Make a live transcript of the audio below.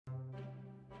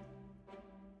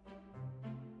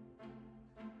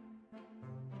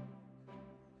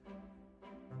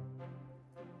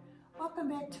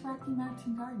Welcome back to Rocky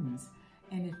Mountain Gardens.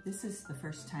 And if this is the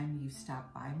first time you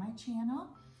stopped by my channel,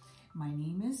 my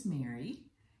name is Mary,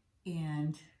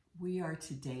 and we are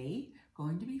today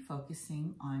going to be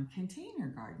focusing on container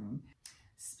garden.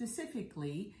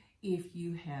 Specifically, if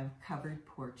you have covered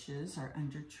porches or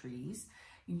under trees,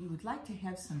 and you would like to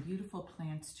have some beautiful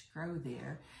plants to grow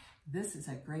there, this is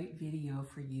a great video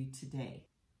for you today.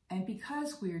 And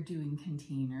because we're doing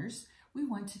containers, we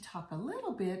want to talk a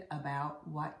little bit about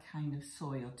what kind of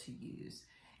soil to use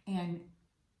and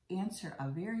answer a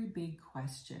very big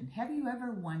question. Have you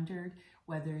ever wondered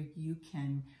whether you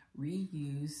can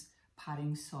reuse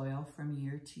potting soil from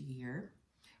year to year?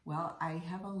 Well, I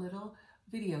have a little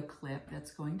video clip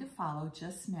that's going to follow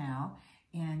just now,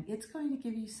 and it's going to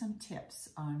give you some tips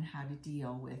on how to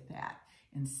deal with that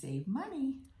and save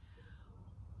money.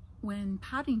 When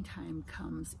potting time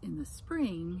comes in the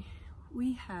spring,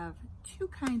 we have two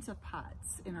kinds of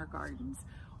pots in our gardens,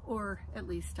 or at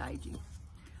least I do.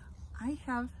 I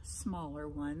have smaller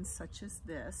ones such as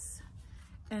this,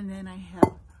 and then I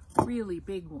have really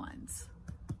big ones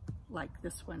like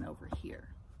this one over here.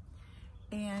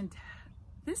 And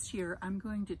this year I'm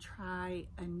going to try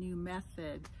a new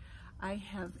method. I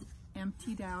have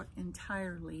emptied out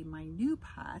entirely my new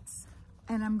pots,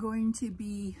 and I'm going to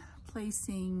be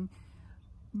placing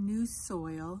new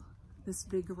soil, this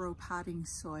Vigoro potting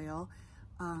soil,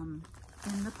 in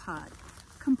the pot,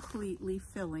 completely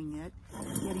filling it,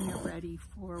 getting it ready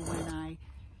for when I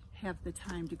have the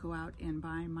time to go out and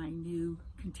buy my new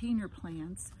container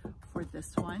plants for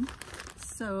this one.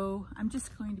 So I'm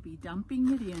just going to be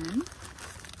dumping it in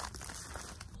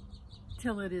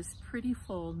till it is pretty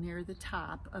full near the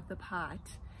top of the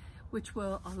pot, which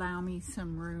will allow me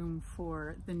some room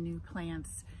for the new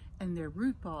plants and their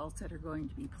root balls that are going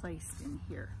to be placed in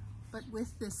here. But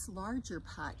with this larger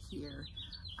pot here,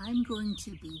 I'm going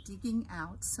to be digging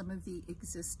out some of the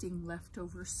existing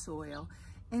leftover soil,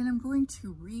 and I'm going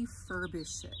to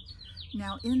refurbish it.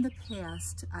 Now, in the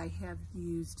past, I have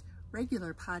used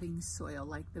regular potting soil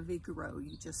like the Vigoro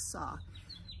you just saw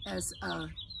as a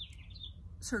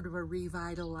sort of a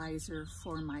revitalizer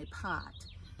for my pot.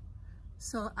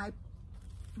 So I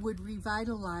would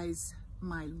revitalize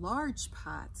my large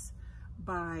pots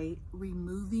by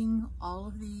removing all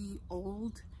of the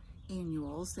old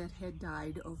annuals that had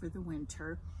died over the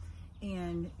winter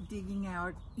and digging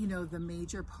out, you know, the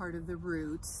major part of the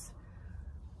roots.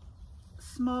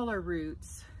 Smaller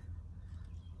roots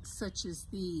such as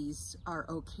these are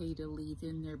okay to leave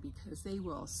in there because they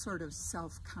will sort of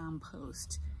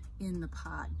self-compost in the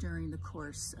pot during the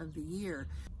course of the year.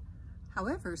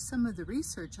 However, some of the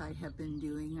research I have been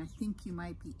doing, I think you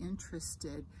might be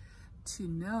interested to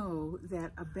know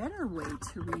that a better way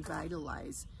to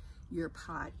revitalize your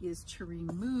pot is to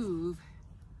remove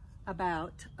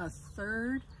about a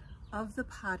third of the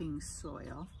potting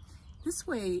soil. This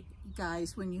way,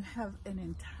 guys, when you have an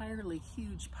entirely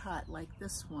huge pot like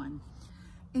this one,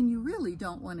 and you really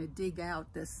don't want to dig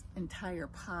out this entire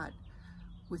pot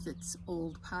with its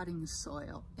old potting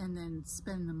soil and then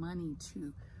spend the money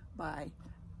to buy,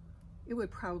 it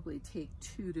would probably take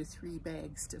 2 to 3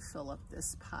 bags to fill up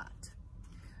this pot.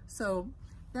 So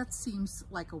that seems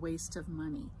like a waste of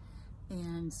money.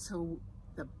 And so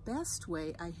the best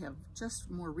way I have just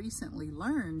more recently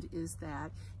learned is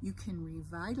that you can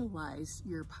revitalize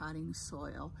your potting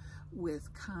soil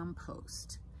with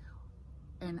compost.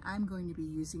 And I'm going to be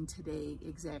using today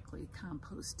exactly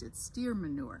composted steer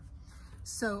manure.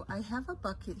 So I have a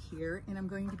bucket here, and I'm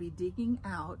going to be digging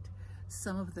out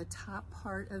some of the top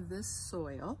part of this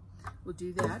soil. We'll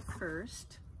do that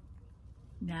first.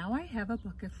 Now I have a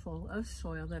bucket full of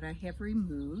soil that I have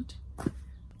removed.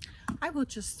 I will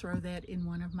just throw that in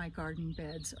one of my garden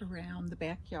beds around the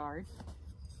backyard.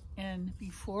 And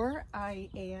before I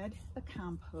add the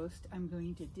compost, I'm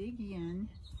going to dig in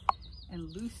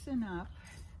and loosen up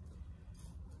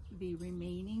the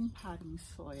remaining potting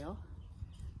soil.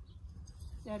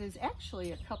 That is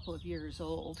actually a couple of years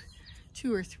old,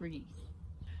 2 or 3.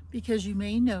 Because you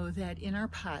may know that in our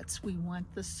pots, we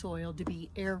want the soil to be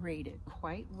aerated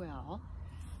quite well,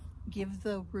 give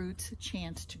the roots a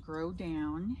chance to grow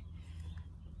down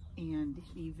and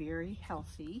be very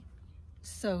healthy.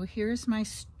 So here's my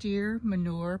steer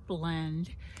manure blend.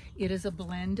 It is a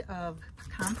blend of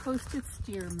composted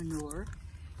steer manure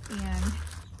and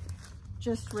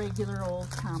just regular old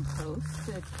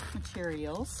composted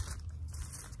materials.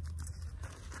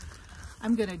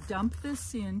 I'm going to dump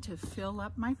this in to fill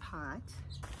up my pot.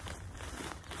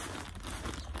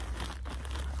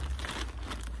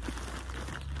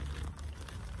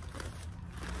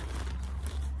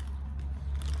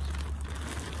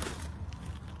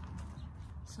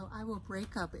 So I I will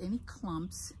break up any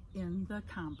clumps in the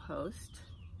compost.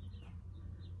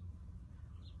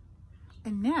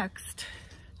 And next,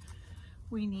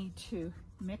 we need to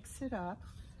mix it up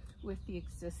with the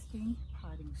existing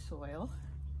potting soil.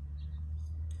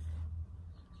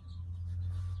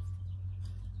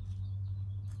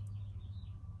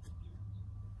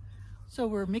 So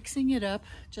we're mixing it up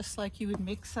just like you would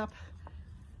mix up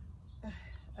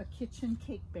a kitchen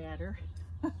cake batter.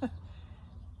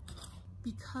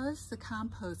 Because the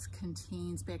compost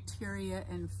contains bacteria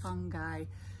and fungi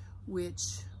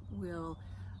which will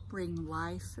bring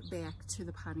life back to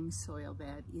the potting soil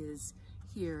that is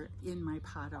here in my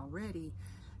pot already,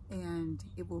 and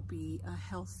it will be a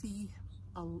healthy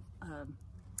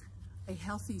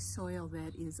soil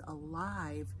that is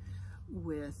alive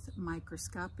with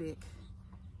microscopic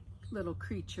little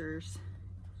creatures,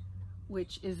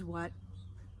 which is what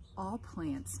all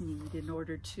plants need in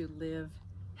order to live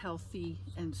healthy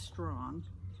and strong.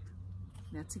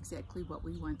 That's exactly what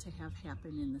we want to have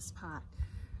happen in this pot.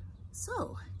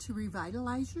 So, to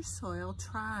revitalize your soil,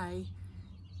 try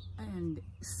and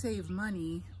save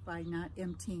money by not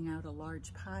emptying out a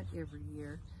large pot every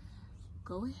year.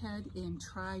 Go ahead and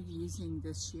try using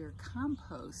this year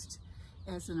compost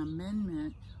as an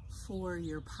amendment for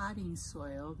your potting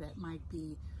soil that might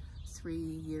be 3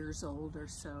 years old or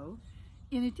so.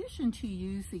 In addition to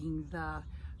using the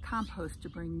compost to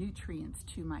bring nutrients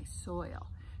to my soil,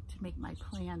 to make my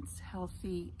plants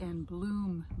healthy and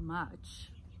bloom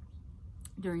much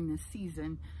during this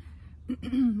season,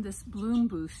 this bloom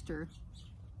booster,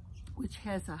 which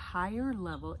has a higher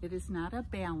level, it is not a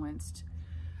balanced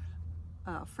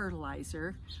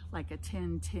fertilizer like a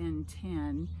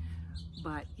 10-10-10,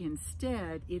 but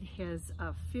instead it has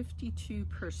a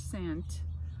 52%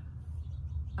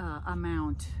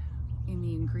 amount in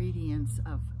the ingredients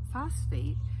of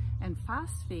phosphate, and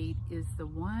phosphate is the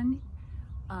one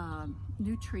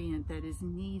nutrient that is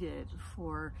needed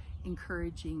for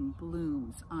encouraging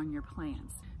blooms on your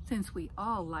plants. Since we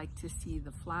all like to see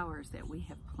the flowers that we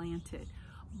have planted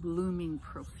blooming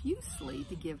profusely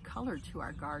to give color to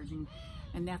our garden,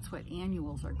 and that's what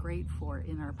annuals are great for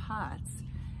in our pots,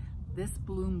 this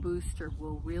bloom booster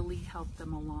will really help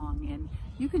them along. And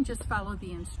you can just follow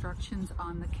the instructions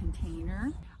on the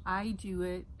container. I do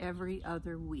it every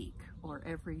other week or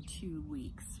every 2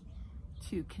 weeks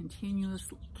to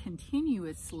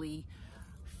continuously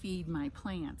feed my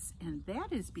plants. And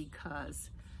that is because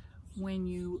when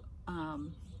you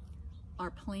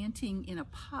are planting in a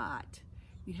pot,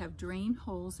 you have drain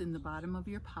holes in the bottom of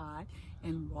your pot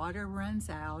and water runs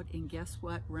out, and guess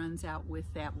what runs out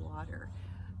with that water?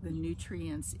 The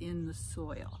nutrients in the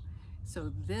soil.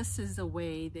 So this is a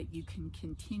way that you can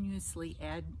continuously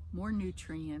add more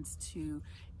nutrients to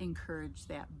encourage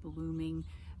that blooming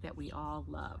that we all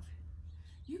love.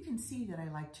 You can see that I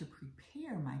like to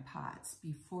prepare my pots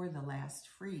before the last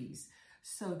freeze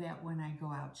so that when I go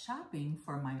out shopping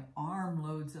for my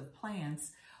armloads of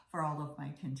plants for all of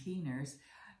my containers,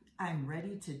 I'm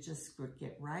ready to just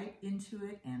get right into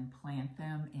it and plant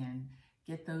them and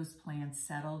get those plants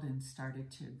settled and started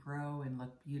to grow and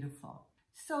look beautiful.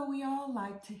 So we all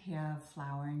like to have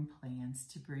flowering plants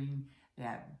to bring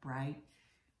that bright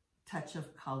touch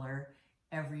of color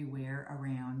everywhere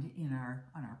around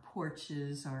on our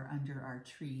porches or under our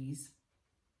trees.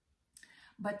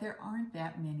 But there aren't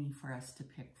that many for us to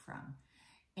pick from.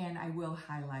 And I will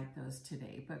highlight those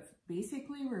today. But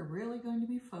basically, we're really going to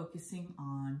be focusing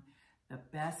on the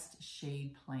best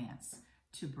shade plants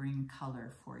to bring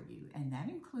color for you. And that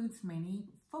includes many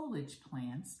foliage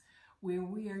plants where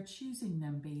we are choosing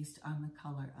them based on the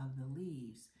color of the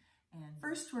leaves. And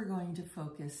first, we're going to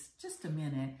focus just a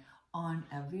minute on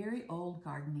a very old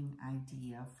gardening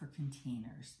idea for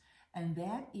containers. And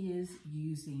that is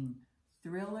using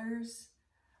thrillers,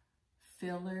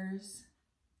 fillers,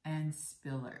 and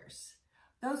spillers.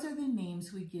 Those are the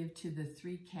names we give to the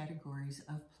 3 categories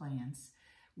of plants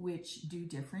which do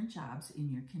different jobs in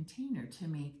your container to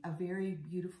make a very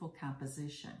beautiful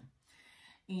composition.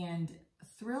 And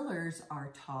thrillers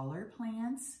are taller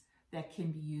plants that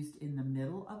can be used in the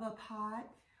middle of a pot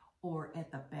or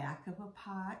at the back of a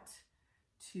pot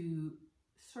to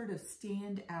sort of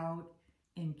stand out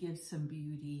and give some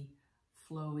beauty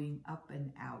flowing up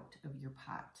and out of your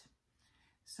pot.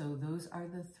 So those are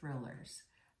the thrillers.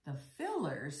 The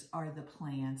fillers are the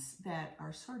plants that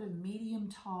are sort of medium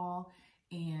tall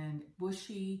and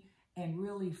bushy and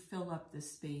really fill up the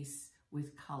space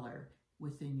with color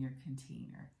within your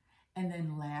container. And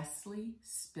then lastly,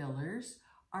 spillers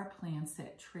are plants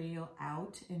that trail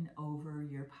out and over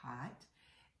your pot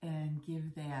and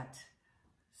give that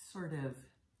sort of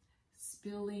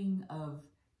spilling of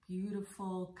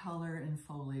beautiful color and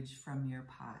foliage from your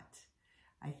pot.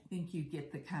 I think you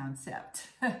get the concept.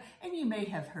 And you may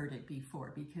have heard it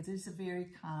before because it's a very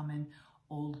common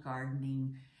old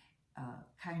gardening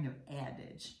kind of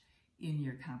adage in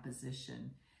your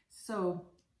composition. So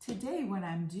today what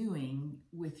I'm doing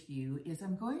with you is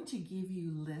I'm going to give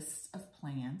you lists of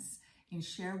plants and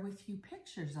share with you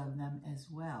pictures of them as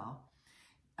well,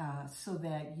 so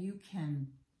that you can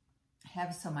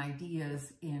have some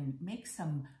ideas and make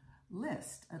some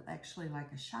list, actually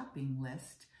like a shopping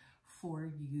list for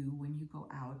you when you go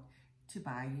out to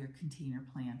buy your container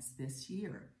plants this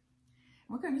year.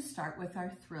 We're going to start with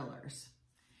our thrillers.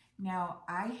 Now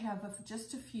I have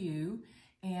just a few,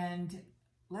 and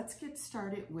let's get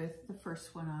started with the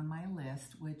first one on my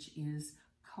list, which is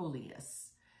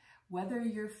Coleus. Whether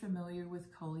you're familiar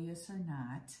with Coleus or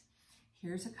not,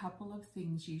 here's a couple of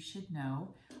things you should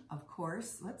know. Of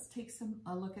course, let's take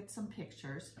a look at some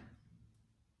pictures.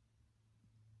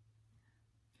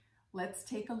 Let's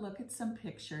take a look at some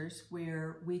pictures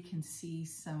where we can see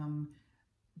some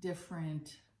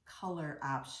different color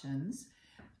options.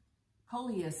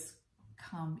 Coleus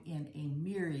come in a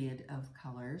myriad of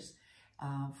colors,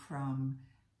 from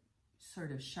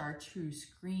sort of chartreuse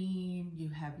green, you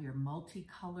have your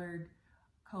multicolored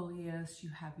Coleus, you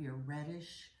have your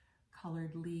reddish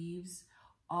colored leaves.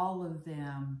 All of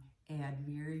them add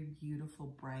very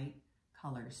beautiful, bright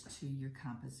colors to your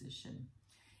composition.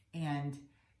 And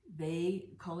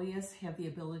Coleus have the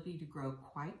ability to grow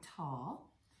quite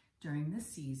tall during the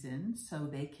season, so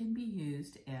they can be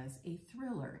used as a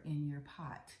thriller in your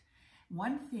pot.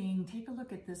 One thing, take a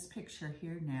look at this picture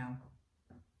here now,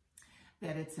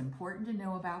 that it's important to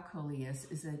know about Coleus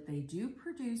is that they do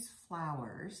produce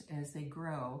flowers as they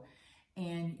grow,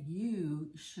 and you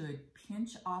should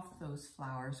pinch off those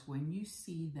flowers when you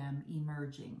see them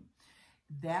emerging.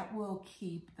 That will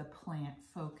keep the plant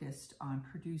focused on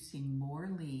producing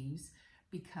more leaves,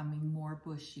 becoming more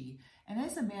bushy. And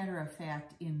as a matter of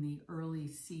fact, in the early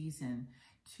season,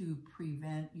 to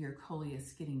prevent your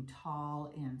Coleus getting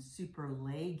tall and super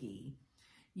leggy,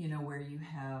 you know, where you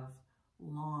have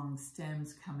long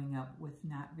stems coming up with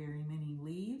not very many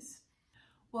leaves,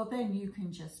 well, then you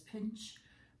can just pinch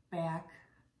back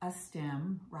a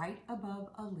stem right above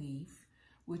a leaf,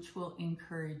 which will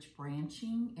encourage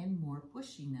branching and more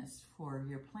bushiness for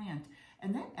your plant.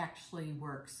 And that actually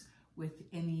works with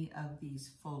any of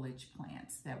these foliage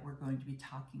plants that we're going to be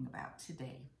talking about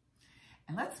today.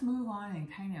 And let's move on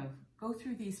and kind of go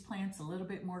through these plants a little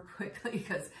bit more quickly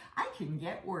because I can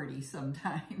get wordy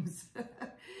sometimes.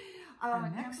 Our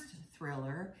next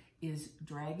thriller is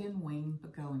Dragon Wing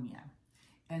Begonia.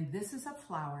 And this is a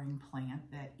flowering plant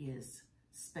that is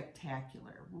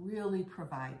spectacular, really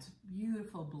provides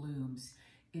beautiful blooms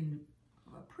in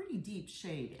a pretty deep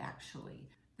shade actually.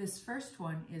 This first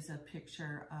one is a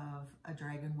picture of a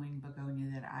dragon wing begonia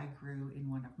that I grew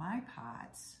in one of my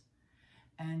pots.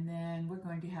 And then we're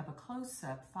going to have a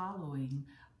close-up following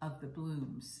of the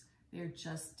blooms. They're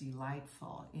just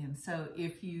delightful. And so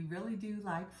if you really do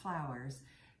like flowers,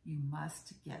 you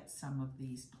must get some of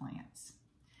these plants.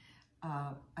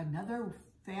 Another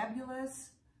fabulous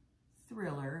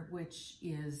thriller, which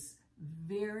is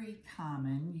very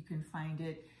common. You can find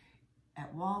it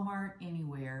at Walmart,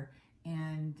 anywhere,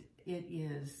 and it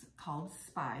is called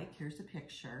Spike. Here's a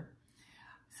picture.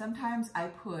 Sometimes I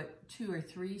put 2 or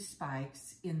 3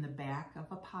 spikes in the back of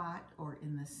a pot or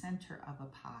in the center of a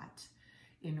pot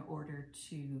in order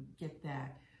to get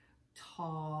that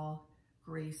tall,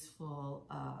 graceful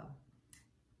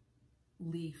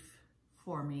leaf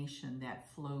formation that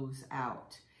flows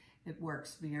out. It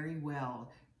works very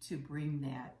well to bring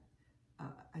that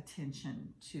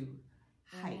attention to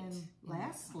height. And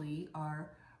lastly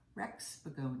are Rex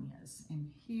begonias. And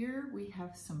here we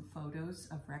have some photos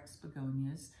of Rex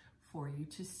begonias for you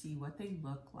to see what they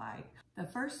look like. The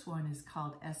first one is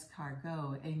called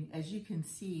escargot, and as you can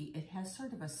see, it has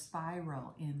sort of a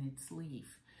spiral in its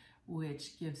leaf,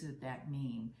 which gives it that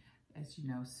name. As you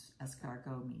know,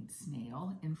 escargot means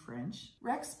snail in French.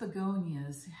 Rex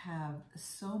begonias have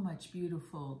so much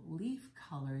beautiful leaf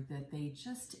color that they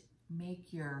just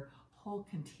make your whole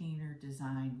container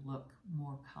design look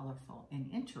more colorful and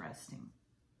interesting.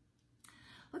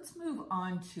 Let's move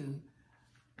on to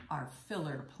our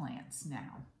filler plants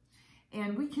now.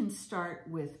 And we can start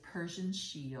with Persian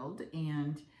Shield,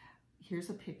 and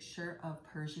here's a picture of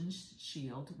Persian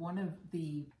Shield. One of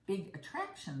the big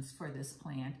attractions for this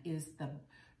plant is the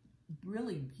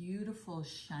really beautiful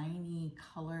shiny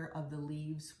color of the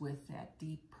leaves with that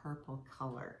deep purple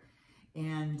color.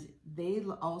 And they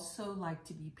also like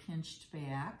to be pinched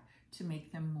back to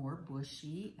make them more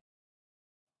bushy.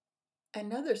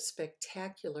 Another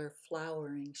spectacular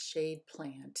flowering shade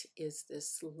plant is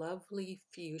this lovely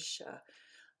fuchsia.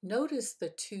 Notice the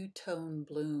two-tone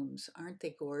blooms. Aren't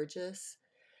they gorgeous?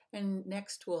 And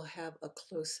next we'll have a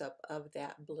close-up of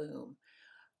that bloom.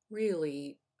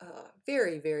 Really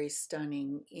very, very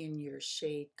stunning in your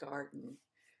shade garden.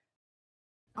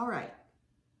 All right,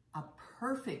 a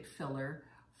perfect filler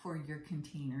for your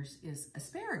containers is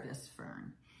asparagus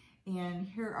fern. And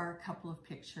here are a couple of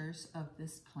pictures of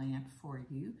this plant for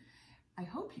you. I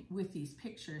hope with these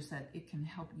pictures that it can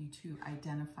help you to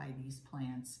identify these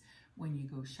plants when you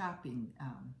go shopping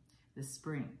this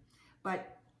spring.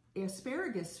 But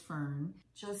asparagus fern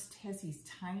just has these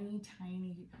tiny,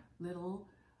 tiny little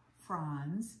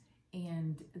fronds,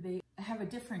 and they have a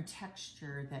different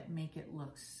texture that make it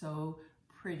look so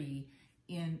pretty.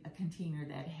 In a container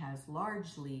that has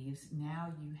large leaves,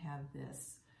 now you have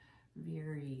this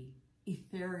very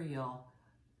ethereal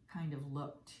kind of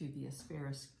look to the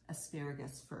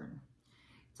asparagus fern.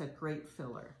 It's a great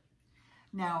filler.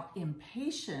 Now,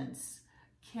 impatiens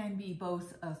can be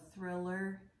both a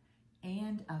thriller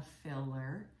and a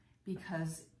filler,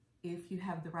 because if you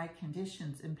have the right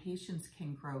conditions, impatiens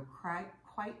can grow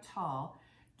quite tall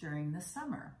during the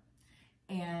summer.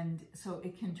 And so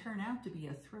it can turn out to be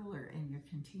a thriller in your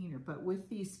container. But with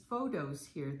these photos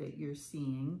here that you're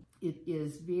seeing, it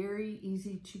is very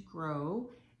easy to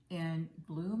grow and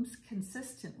blooms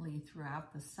consistently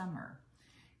throughout the summer.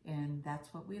 And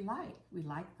that's what we like. We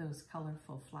like those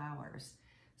colorful flowers.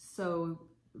 So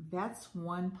that's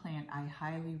one plant I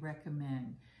highly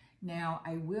recommend. Now,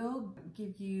 I will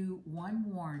give you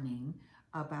one warning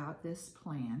about this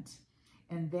plant,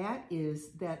 and that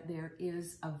is that there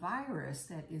is a virus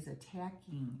that is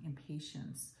attacking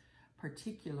impatiens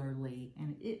particularly,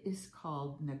 and it is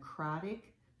called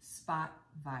necrotic spot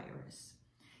virus.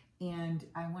 And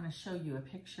I want to show you a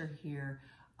picture here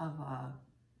of a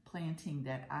planting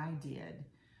that I did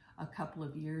a couple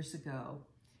of years ago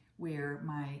where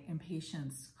my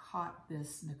impatiens caught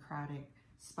this necrotic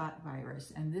spot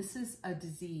virus. And this is a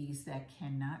disease that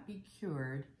cannot be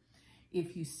cured.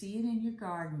 If you see it in your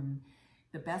garden,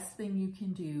 the best thing you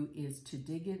can do is to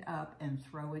dig it up and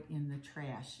throw it in the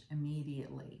trash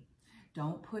immediately.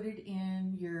 Don't put it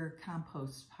in your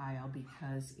compost pile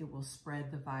because it will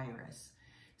spread the virus.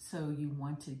 So you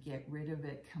want to get rid of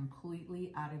it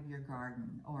completely out of your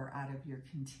garden or out of your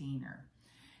container.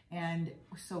 And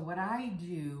so what I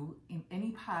do in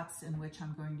any pots in which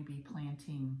I'm going to be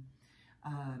planting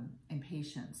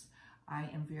impatiens, I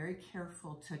am very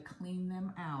careful to clean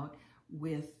them out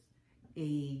with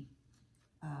a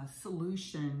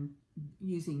solution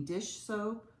using dish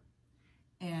soap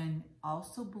and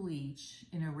also bleach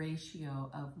in a ratio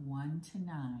of 1 to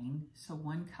 9. So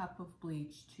 1 cup of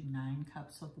bleach to 9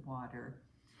 cups of water,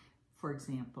 for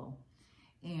example,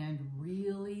 and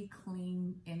really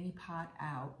clean any pot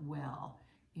out well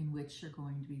in which you're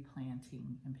going to be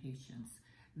planting impatiens.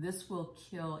 This will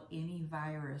kill any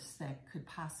virus that could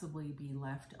possibly be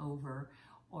left over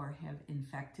or have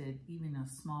infected even a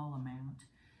small amount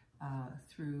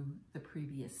through the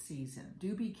previous season.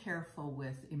 Do be careful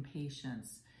with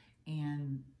impatiens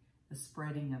and the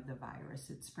spreading of the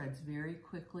virus. It spreads very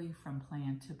quickly from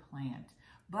plant to plant,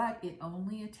 but it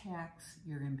only attacks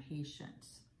your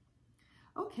impatiens.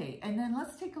 Okay, and then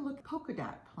let's take a look at polka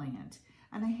dot plant.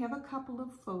 And I have a couple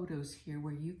of photos here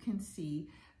where you can see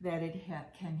that it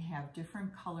can have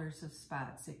different colors of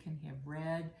spots. It can have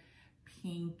red,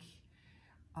 pink,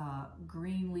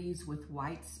 green leaves with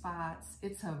white spots.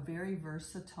 It's a very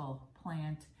versatile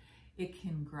plant. It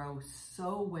can grow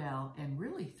so well and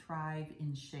really thrive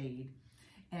in shade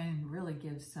and really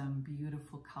give some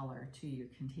beautiful color to your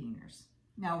containers.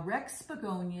 Now, Rex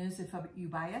begonias, if you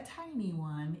buy a tiny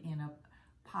one in a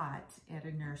pot at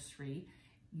a nursery,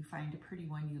 you find a pretty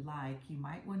one you like, you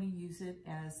might want to use it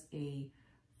as a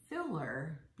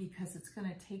filler because it's going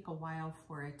to take a while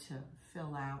for it to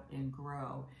fill out and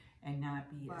grow and not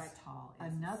be as tall.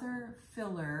 Another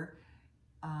filler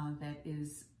that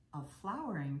is a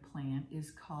flowering plant is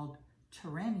called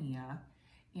Terenia,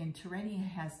 and Terenia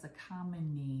has the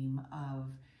common name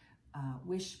of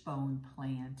wishbone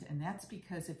plant, and that's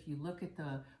because if you look at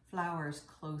the flowers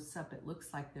close up, it looks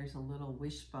like there's a little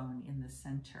wishbone in the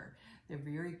center. They're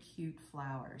very cute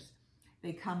flowers.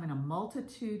 They come in a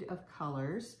multitude of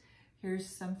colors. Here's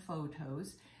some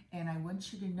photos, and I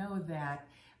want you to know that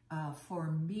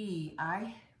for me,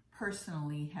 I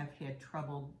personally have had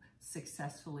trouble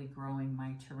successfully growing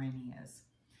my Terenias,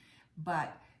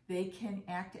 but they can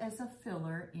act as a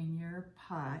filler in your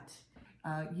pot.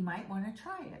 You might want to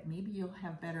try it. Maybe you'll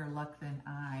have better luck than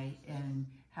I and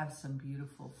have some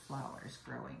beautiful flowers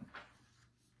growing.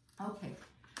 Okay,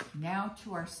 Now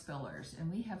to our spillers,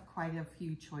 and we have quite a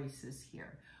few choices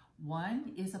here.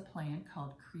 One is a plant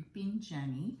called Creeping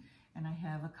Jenny, and I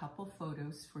have a couple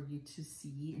photos for you to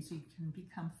see so you can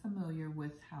become familiar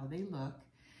with how they look.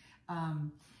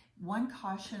 One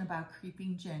caution about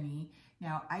Creeping Jenny,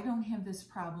 now I don't have this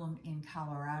problem in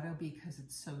Colorado because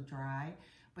it's so dry,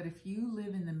 but if you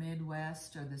live in the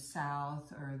Midwest or the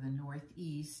South or the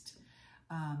Northeast,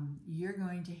 you're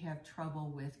going to have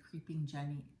trouble with Creeping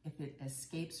Jenny if it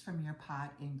escapes from your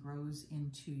pot and grows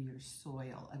into your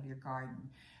soil of your garden,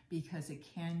 because it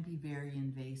can be very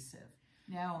invasive.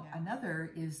 Now,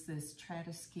 another is this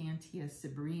Tradescantia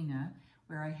sabrina,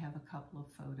 where I have a couple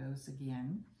of photos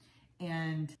again.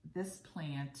 And this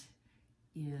plant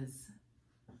is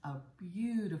a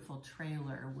beautiful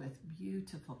trailer with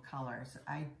beautiful colors.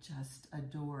 I just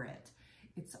adore it.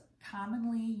 It's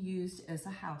commonly used as a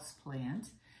house plant.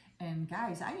 And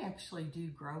guys, I actually do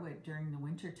grow it during the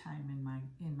winter time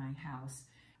in my house.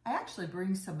 I actually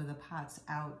bring some of the pots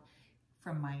out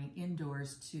from my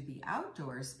indoors to the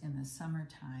outdoors in the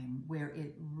summertime, where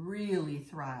it really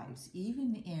thrives.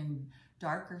 Even in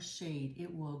darker shade,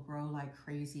 it will grow like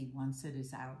crazy once it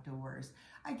is outdoors.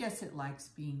 I guess it likes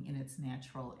being in its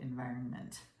natural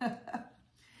environment.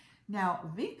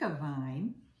 Now, Vinca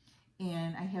vine,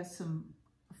 and I have some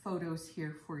photos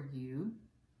here for you.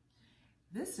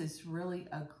 This is really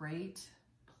a great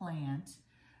plant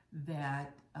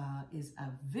that is a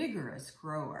vigorous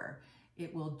grower.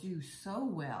 It will do so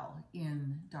well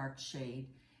in dark shade,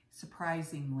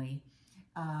 surprisingly,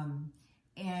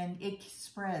 and it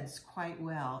spreads quite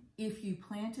well. If you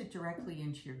plant it directly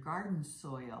into your garden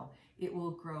soil, it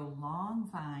will grow long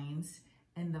vines,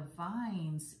 and the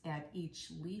vines at each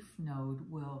leaf node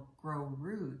will grow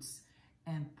roots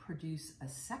and produce a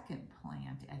second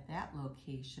plant at that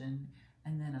location,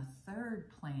 and then a third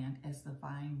plant as the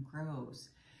vine grows.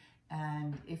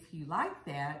 And if you like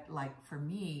that, like for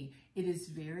me, it is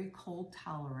very cold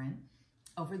tolerant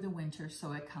over the winter,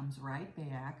 so it comes right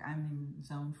back. I'm in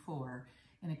zone 4,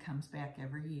 and it comes back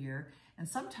every year. And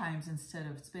sometimes instead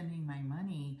of spending my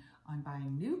money on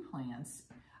buying new plants,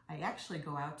 I actually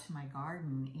go out to my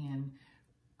garden and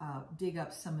dig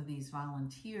up some of these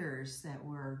volunteers that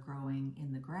were growing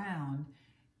in the ground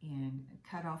and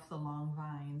cut off the long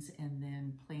vines and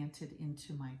then plant it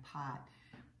into my pot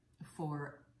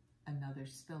for another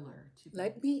spiller.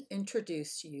 Let me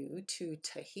introduce you to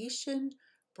Tahitian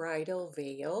bridal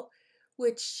veil,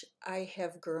 which I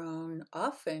have grown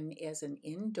often as an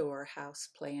indoor house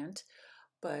plant,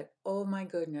 but oh my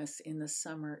goodness, in the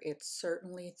summer it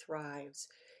certainly thrives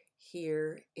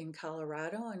here in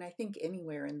Colorado, and I think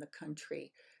anywhere in the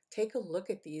country. Take a look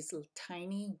at these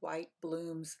tiny white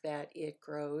blooms that it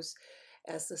grows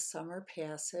as the summer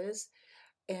passes.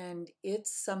 And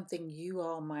it's something you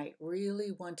all might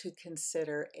really want to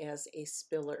consider as a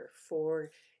spiller for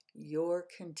your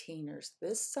containers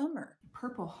this summer.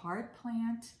 Purple heart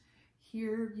plant,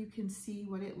 here you can see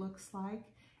what it looks like.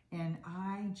 And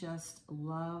I just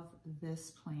love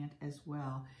this plant as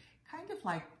well. Kind of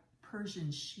like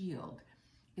Persian shield.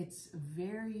 It's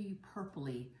very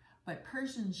purpley, but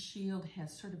Persian shield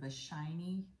has sort of a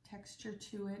shiny texture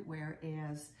to it,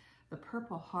 whereas the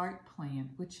purple heart plant,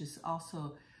 which is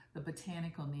also the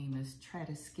botanical name is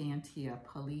Tradescantia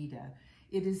pallida.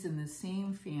 It is in the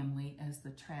same family as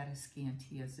the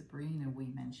Tradescantia sabrina we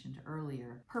mentioned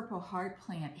earlier. Purple heart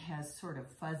plant has sort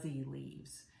of fuzzy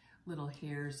leaves, little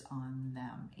hairs on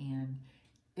them, and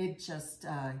it just,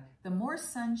 the more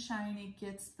sunshine it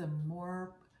gets, the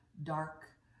more dark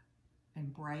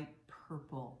and bright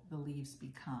purple the leaves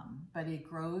become. But it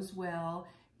grows well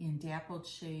in dappled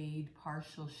shade,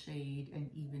 partial shade, and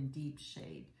even deep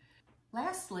shade.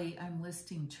 Lastly, I'm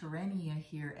listing Terenia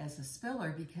here as a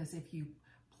spiller because if you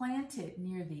plant it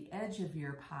near the edge of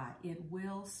your pot, it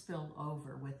will spill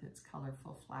over with its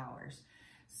colorful flowers.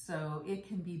 So it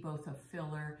can be both a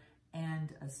filler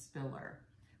and a spiller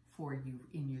for you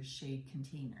in your shade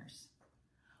containers.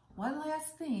 One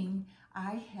last thing,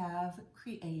 I have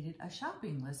created a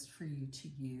shopping list for you to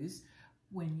use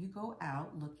when you go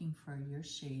out looking for your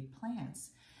shade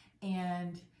plants.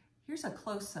 And here's a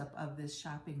close-up of this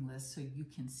shopping list so you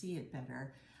can see it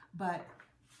better. But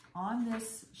on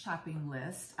this shopping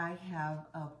list, I have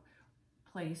a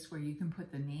place where you can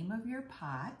put the name of your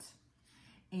pot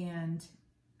and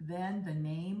then the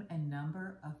name and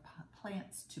number of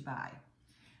plants to buy.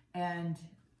 And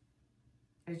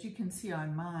as you can see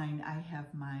on mine, I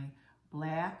have my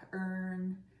black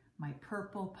urn, my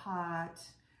purple pot,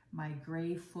 my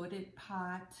gray footed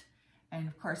pot, and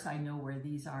of course I know where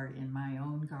these are in my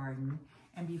own garden.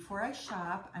 And before I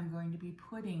shop, I'm going to be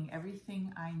putting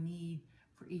everything I need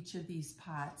for each of these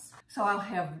pots. So I'll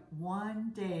have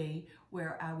one day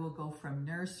where I will go from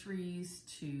nurseries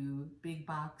to big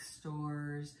box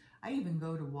stores. I even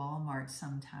go to Walmart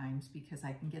sometimes because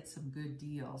I can get some good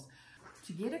deals.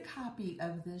 To get a copy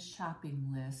of this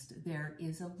shopping list, there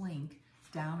is a link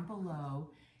down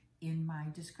below in my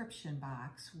description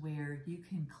box where you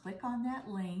can click on that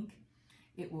link.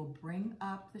 It will bring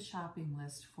up the shopping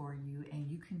list for you and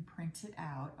you can print it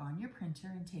out on your printer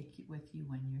and take it with you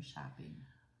when you're shopping.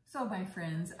 So my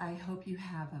friends, I hope you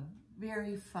have a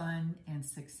very fun and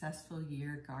successful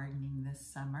year gardening this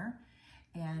summer,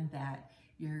 and that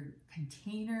your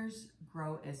containers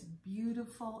grow as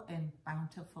beautiful and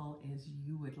bountiful as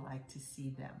you would like to see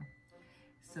them.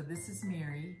 So this is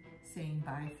Mary saying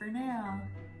bye for now.